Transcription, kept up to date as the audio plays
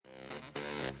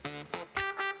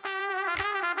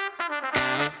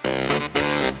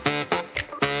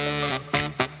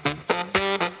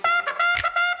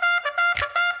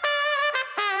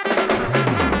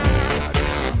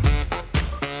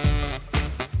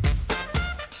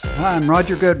Hi, I'm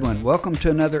Roger Goodwin. Welcome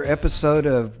to another episode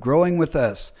of Growing with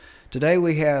Us. Today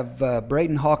we have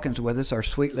Braden Hawkins with us, our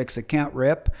Sweet Licks account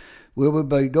rep. We will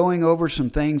be going over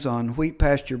some things on wheat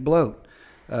pasture bloat.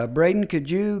 Braden, could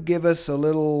you give us a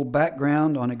little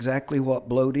background on exactly what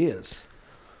bloat is?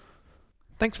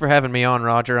 Thanks for having me on,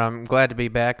 Roger. I'm glad to be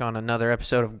back on another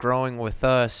episode of Growing with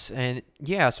Us. And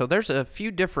yeah, so there's a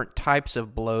few different types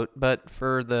of bloat, but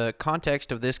for the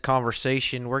context of this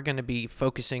conversation, we're going to be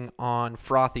focusing on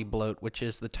frothy bloat, which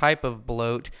is the type of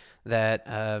bloat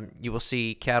that you will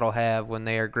see cattle have when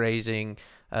they are grazing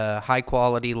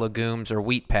high-quality legumes or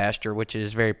wheat pasture, which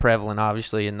is very prevalent,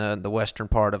 obviously, in the western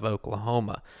part of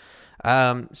Oklahoma.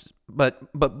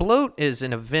 But bloat is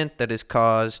an event that is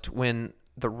caused when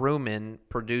the rumen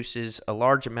produces a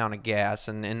large amount of gas,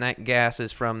 and that gas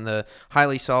is from the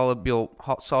highly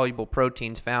soluble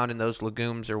proteins found in those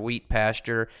legumes or wheat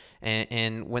pasture,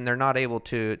 and when they're not able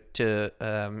to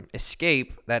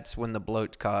escape, that's when the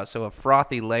bloat's caused. So a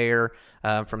frothy layer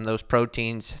from those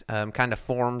proteins kind of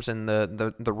forms in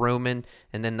the rumen,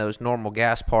 and then those normal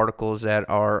gas particles that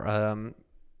are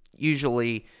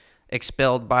usually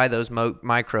expelled by those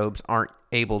microbes aren't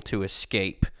able to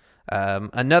escape.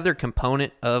 Another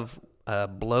component of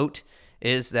bloat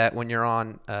is that when you're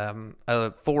on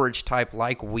a forage type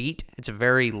like wheat, it's a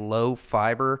very low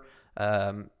fiber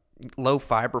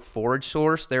forage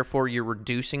source. Therefore, you're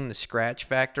reducing the scratch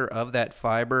factor of that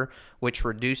fiber, which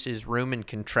reduces rumen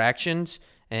contractions.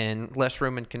 And less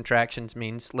rumen contractions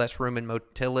means less rumen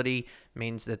motility,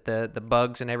 means that the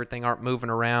bugs and everything aren't moving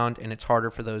around, and it's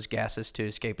harder for those gases to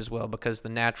escape as well, because the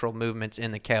natural movements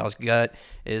in the cow's gut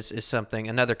is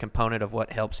another component of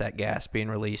what helps that gas being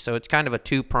released. So it's kind of a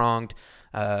two-pronged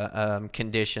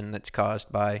condition that's caused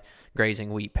by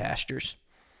grazing wheat pastures.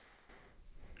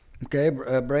 Okay,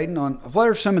 Braden, what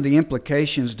are some of the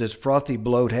implications does frothy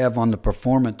bloat have on the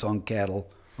performance on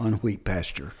cattle on wheat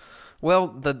pasture? Well,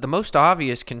 the most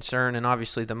obvious concern, and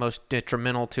obviously the most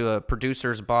detrimental to a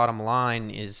producer's bottom line,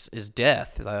 is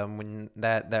death. When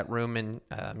that rumen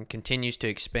continues to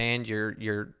expand,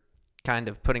 you're kind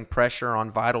of putting pressure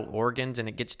on vital organs, and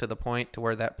it gets to the point to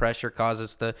where that pressure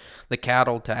causes the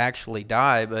cattle to actually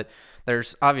die. But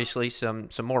there's obviously some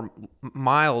more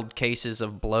mild cases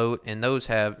of bloat, and those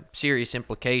have serious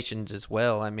implications as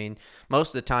well. I mean, most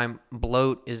of the time,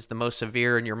 bloat is the most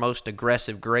severe in your most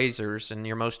aggressive grazers, and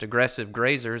your most aggressive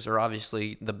grazers are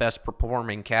obviously the best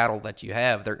performing cattle that you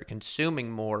have. They're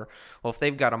consuming more. Well, if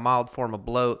they've got a mild form of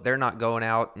bloat, they're not going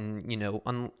out and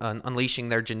unleashing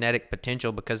their genetic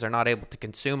potential because they're not able to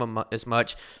consume them as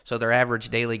much, so their average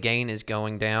daily gain is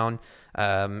going down.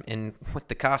 And with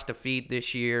the cost of feed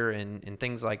this year and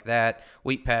things like that,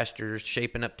 wheat pasture is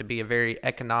shaping up to be a very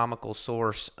economical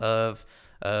source of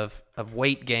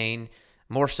weight gain,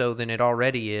 more so than it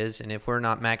already is. And if we're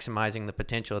not maximizing the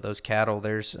potential of those cattle,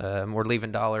 we're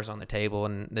leaving dollars on the table,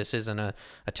 and this isn't a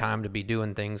time to be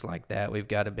doing things like that. We've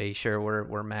got to be sure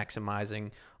we're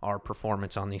maximizing our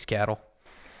performance on these cattle.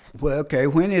 Well, okay,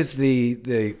 when is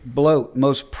the bloat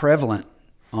most prevalent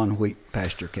on wheat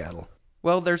pasture cattle?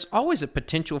 Well, there's always a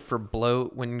potential for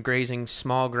bloat when grazing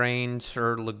small grains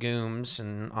or legumes,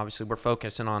 and obviously we're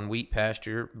focusing on wheat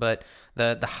pasture, but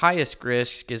the highest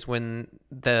risk is when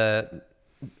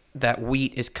that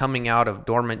wheat is coming out of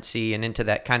dormancy and into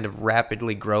that kind of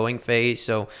rapidly growing phase.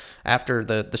 So after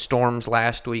the storms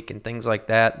last week and things like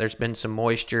that, there's been some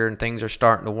moisture and things are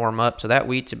starting to warm up. So that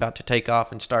wheat's about to take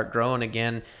off and start growing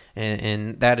again,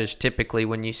 and that is typically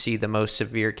when you see the most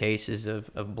severe cases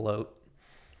of bloat.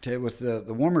 Okay, with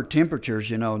the warmer temperatures,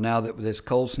 now that this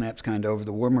cold snap's kind of over,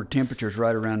 the warmer temperatures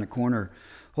right around the corner,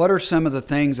 what are some of the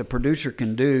things a producer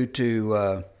can do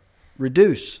to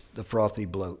reduce the frothy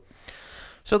bloat?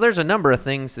 So there's a number of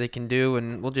things they can do,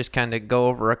 and we'll just kind of go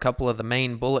over a couple of the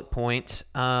main bullet points.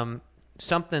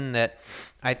 Something that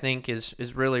I think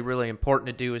is really, really important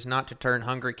to do is not to turn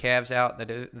hungry calves out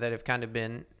that have kind of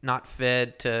been not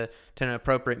fed to an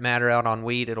appropriate manner out on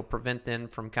wheat. It'll prevent them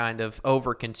from kind of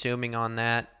over-consuming on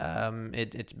that.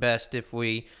 It's best if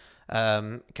we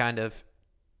kind of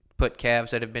put calves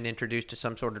that have been introduced to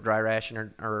some sort of dry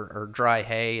ration or dry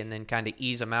hay, and then kind of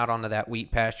ease them out onto that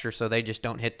wheat pasture so they just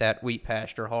don't hit that wheat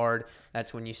pasture hard.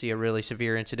 That's when you see a really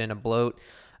severe incident of bloat.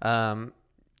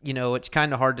 It's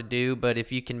kind of hard to do, but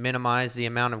if you can minimize the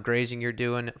amount of grazing you're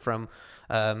doing from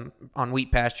on wheat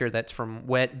pasture that's from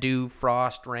wet, dew,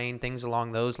 frost, rain, things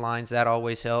along those lines, that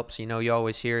always helps. You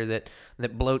always hear that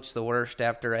bloat's the worst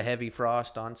after a heavy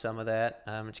frost on some of that.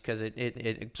 It's because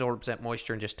it absorbs that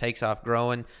moisture and just takes off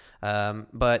growing.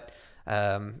 But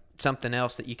something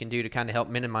else that you can do to kind of help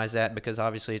minimize that, because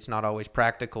obviously it's not always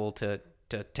practical to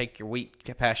to take your wheat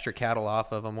pasture cattle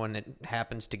off of them when it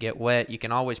happens to get wet. You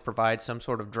can always provide some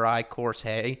sort of dry, coarse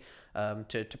hay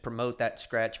to promote that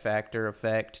scratch factor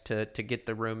effect to get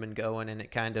the rumen going, and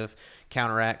it kind of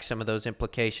counteracts some of those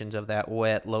implications of that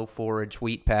wet, low forage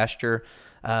wheat pasture.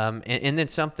 And then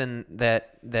something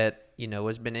that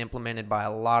has been implemented by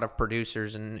a lot of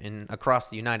producers and across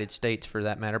the United States for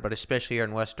that matter, but especially here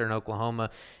in western Oklahoma,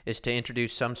 is to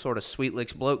introduce some sort of Sweet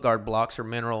Licks bloat guard blocks or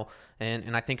mineral.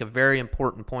 And I think a very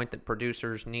important point that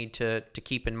producers need to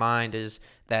keep in mind is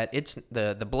that it's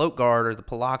the bloat guard or the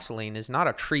paloxylene is not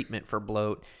a treatment for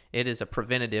bloat. It is a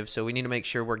preventative. So we need to make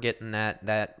sure we're getting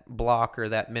that block or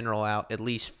that mineral out at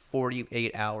least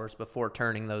 48 hours before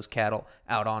turning those cattle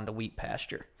out onto wheat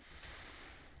pasture.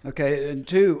 Okay, and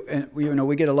two,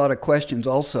 we get a lot of questions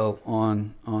also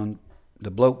on the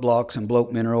bloat blocks and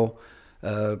bloat mineral.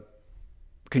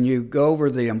 Can you go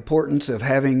over the importance of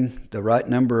having the right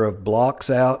number of blocks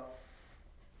out?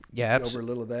 Yeah, over a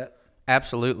little of that.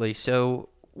 Absolutely. So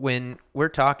when we're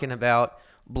talking about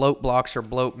bloat blocks or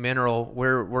bloat mineral,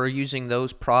 we're using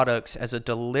those products as a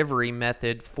delivery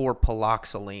method for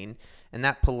paloxylene, and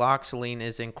that paloxylene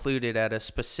is included at a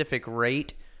specific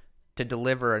rate to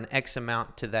deliver an X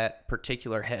amount to that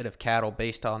particular head of cattle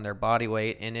based on their body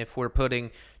weight. And if we're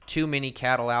putting too many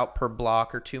cattle out per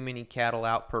block or too many cattle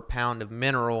out per pound of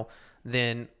mineral,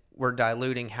 then we're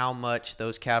diluting how much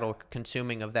those cattle are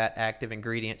consuming of that active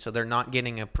ingredient. So they're not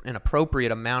getting an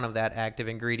appropriate amount of that active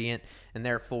ingredient, and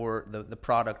therefore the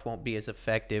product won't be as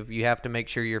effective. You have to make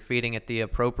sure you're feeding at the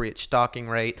appropriate stocking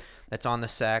rate that's on the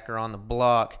sack or on the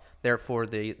block. Therefore,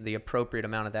 the appropriate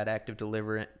amount of that active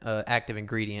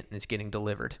ingredient is getting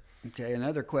delivered. Okay,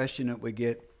 another question that we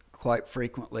get quite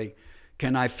frequently,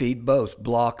 can I feed both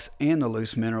blocks and the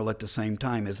loose mineral at the same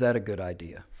time? Is that a good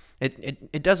idea?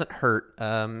 It doesn't hurt.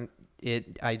 I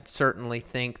certainly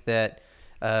think that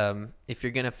if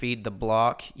you're going to feed the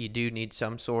block, you do need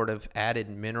some sort of added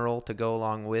mineral to go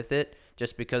along with it,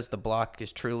 just because the block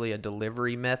is truly a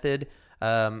delivery method.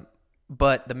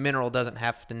 But the mineral doesn't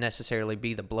have to necessarily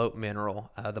be the bloat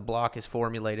mineral. The block is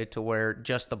formulated to where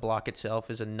just the block itself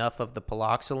is enough of the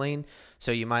paloxylene.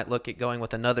 So you might look at going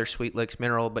with another Sweet Licks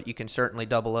mineral, but you can certainly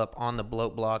double up on the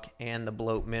bloat block and the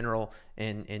bloat mineral,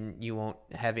 and you won't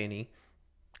have any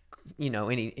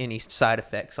side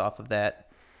effects off of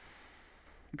that.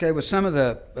 Okay, with some of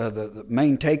the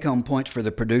main take-home points for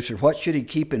the producer, what should he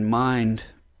keep in mind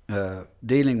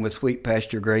dealing with wheat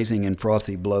pasture grazing and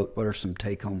frothy bloat? What are some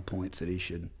take-home points that he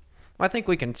should? Well, I think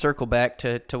we can circle back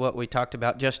to what we talked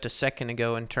about just a second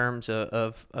ago in terms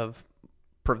of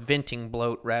preventing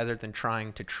bloat rather than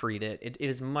trying to treat it. It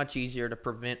is much easier to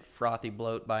prevent frothy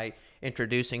bloat by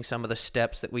introducing some of the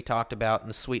steps that we talked about in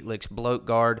the Sweet Licks bloat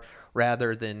guard,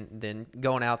 rather than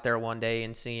going out there one day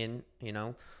and seeing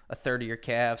a third of your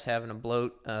calves having a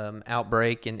bloat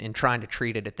outbreak and trying to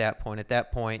treat it at that point. At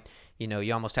that point,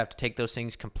 you almost have to take those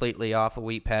things completely off of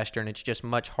wheat pasture, and it's just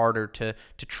much harder to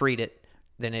treat it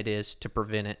than it is to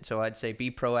prevent it. So I'd say be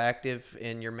proactive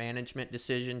in your management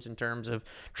decisions in terms of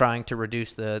trying to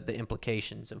reduce the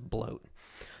implications of bloat.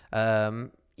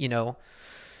 At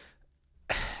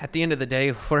the end of the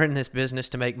day, we're in this business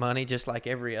to make money just like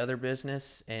every other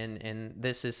business, and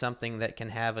this is something that can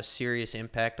have a serious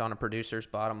impact on a producer's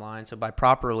bottom line. So by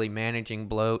properly managing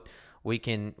bloat, we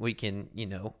can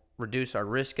reduce our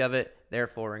risk of it,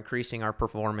 therefore increasing our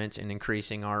performance and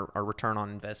increasing our return on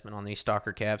investment on these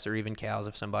stocker calves or even cows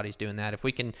if somebody's doing that. If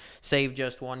we can save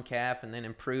just one calf and then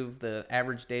improve the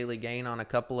average daily gain on a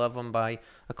couple of them by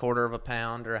a quarter of a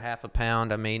pound or a half a pound,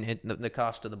 the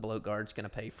cost of the bloat guard is going to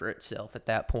pay for itself at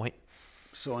that point.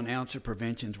 So an ounce of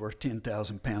prevention is worth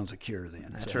 10,000 pounds of cure then.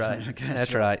 That's right. Okay,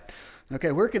 that's right.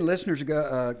 Okay, where can listeners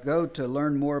go to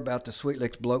learn more about the Sweet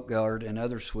Licks bloat guard and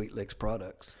other Sweet Licks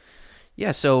products?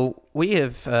 Yeah, so we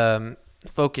have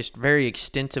focused very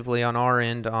extensively on our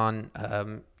end on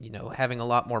having a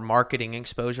lot more marketing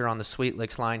exposure on the Sweet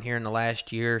Licks line here in the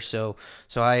last year. So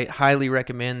I highly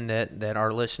recommend that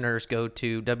our listeners go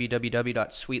to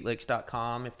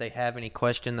www.sweetlicks.com if they have any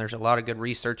question. There's a lot of good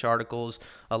research articles,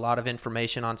 a lot of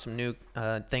information on some new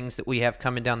things that we have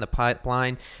coming down the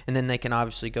pipeline, and then they can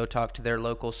obviously go talk to their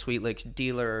local Sweet Licks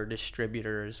dealer or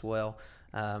distributor as well.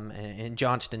 And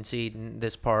Johnston Seed in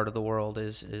this part of the world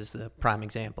is the prime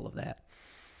example of that.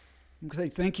 Okay,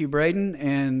 thank you, Braden.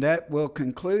 And that will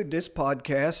conclude this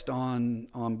podcast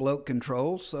on bloat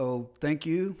control. So thank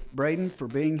you, Braden, for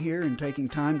being here and taking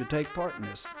time to take part in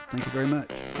this. Thank you very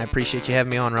much. I appreciate you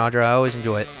having me on, Roger. I always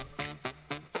enjoy it.